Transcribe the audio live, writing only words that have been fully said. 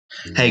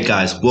Hey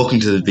guys,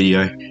 welcome to the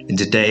video, and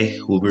today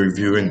we'll be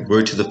reviewing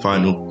Road to the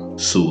Final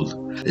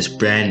Sule. This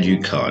brand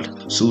new card.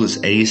 Sule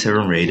is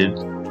 87 rated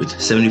with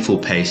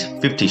 74 pace,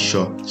 50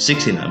 shot,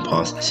 69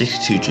 pass,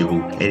 62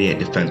 dribble, 88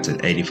 defense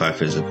and 85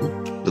 physical.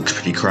 Looks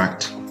pretty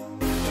cracked.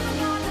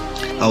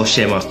 I'll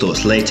share my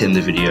thoughts later in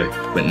the video,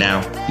 but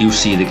now you'll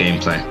see the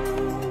gameplay.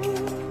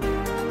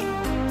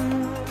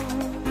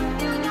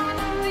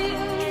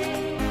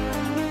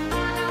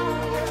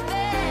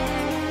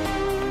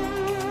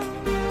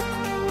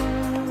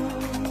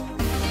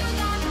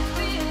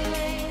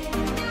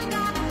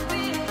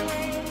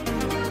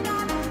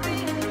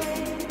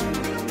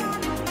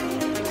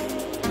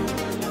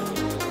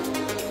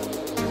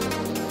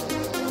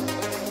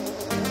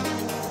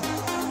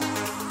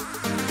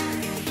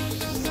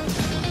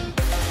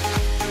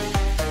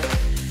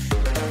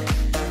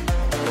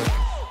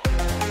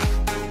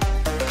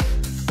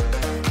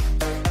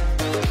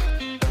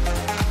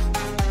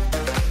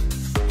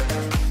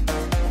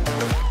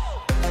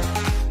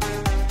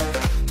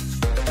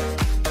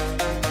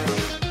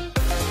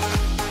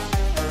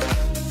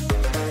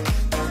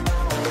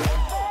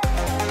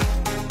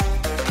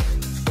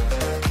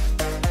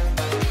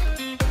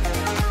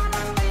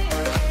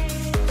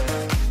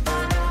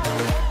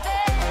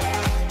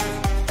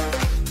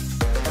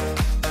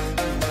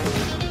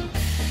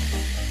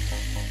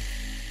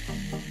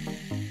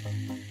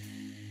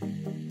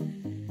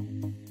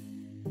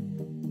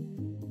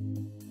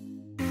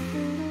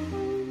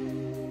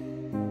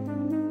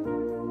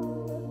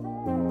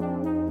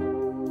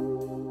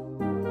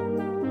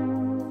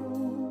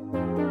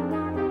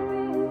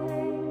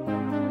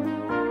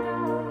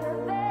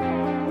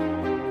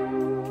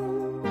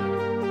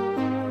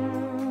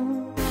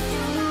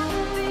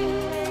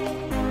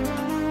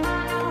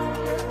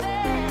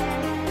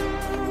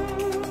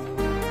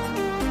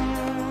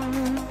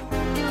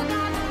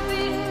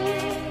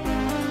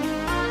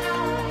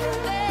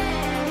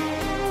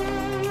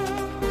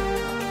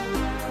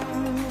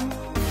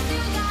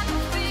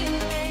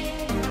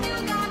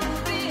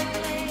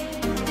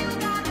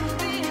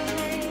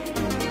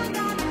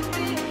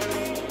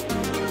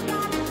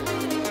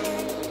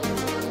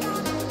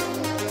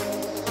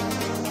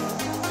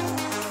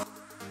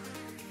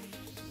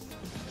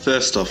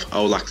 First off, I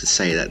would like to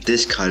say that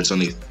this card is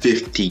only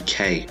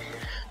 50k.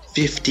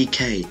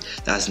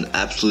 50k, that's an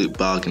absolute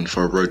bargain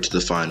for a road to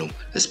the final,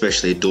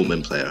 especially a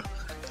Dortmund player.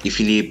 If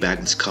you need to bag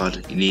this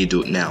card, you need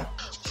to do it now.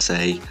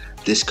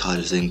 This card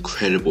is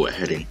incredible at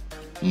heading.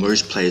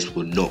 Most players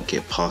will not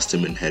get past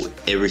him in head.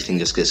 Everything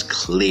just gets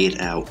cleared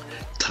out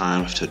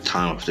time after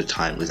time after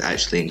time. It's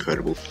actually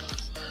incredible.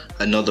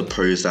 Another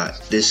pro is that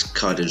this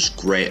card is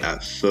great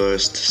at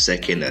first,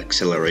 second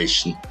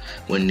acceleration.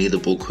 When near the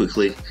ball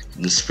quickly,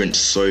 you can sprint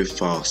so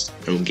fast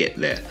and get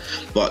there.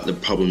 But the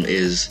problem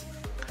is,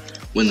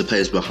 when the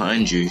player's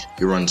behind you,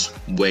 he runs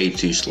way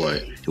too slow.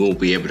 You won't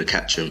be able to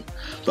catch him.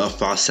 But a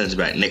fast centre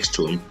back next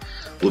to him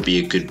would be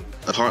a good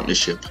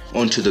partnership.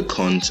 Onto the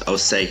cons, I would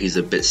say he's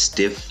a bit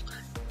stiff.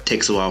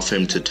 Takes a while for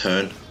him to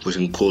turn, which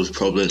can cause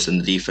problems in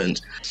the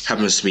defense.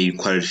 Happens to me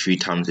quite a few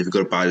times. If you've got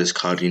to buy this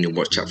card, you need to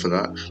watch out for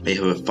that. Maybe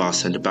have a fast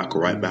centre back or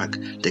right back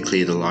to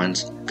clear the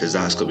lines, because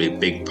that's going to be a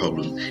big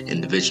problem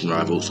in division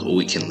rivals or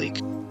weekend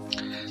league.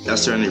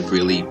 That's the only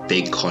really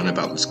big con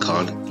about this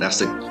card. That's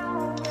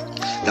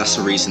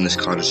the reason this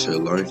card is so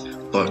low.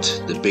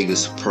 But the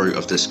biggest pro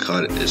of this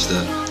card is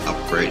the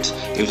upgrades.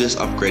 If this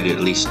upgraded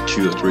at least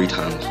 2 or 3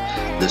 times,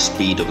 the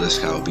speed of this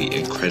card will be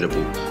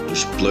incredible,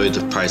 which blows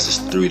the prices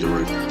through the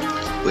roof.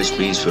 Which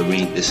means for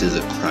me, this is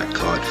a crack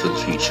card for the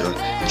future.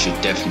 You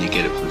should definitely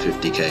get it for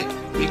 50k.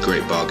 It'll be a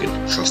great bargain,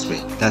 trust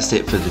me. That's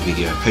it for the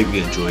video. Hope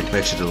you enjoyed.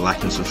 Make sure to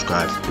like and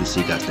subscribe. We'll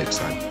see you guys next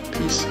time.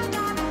 Peace.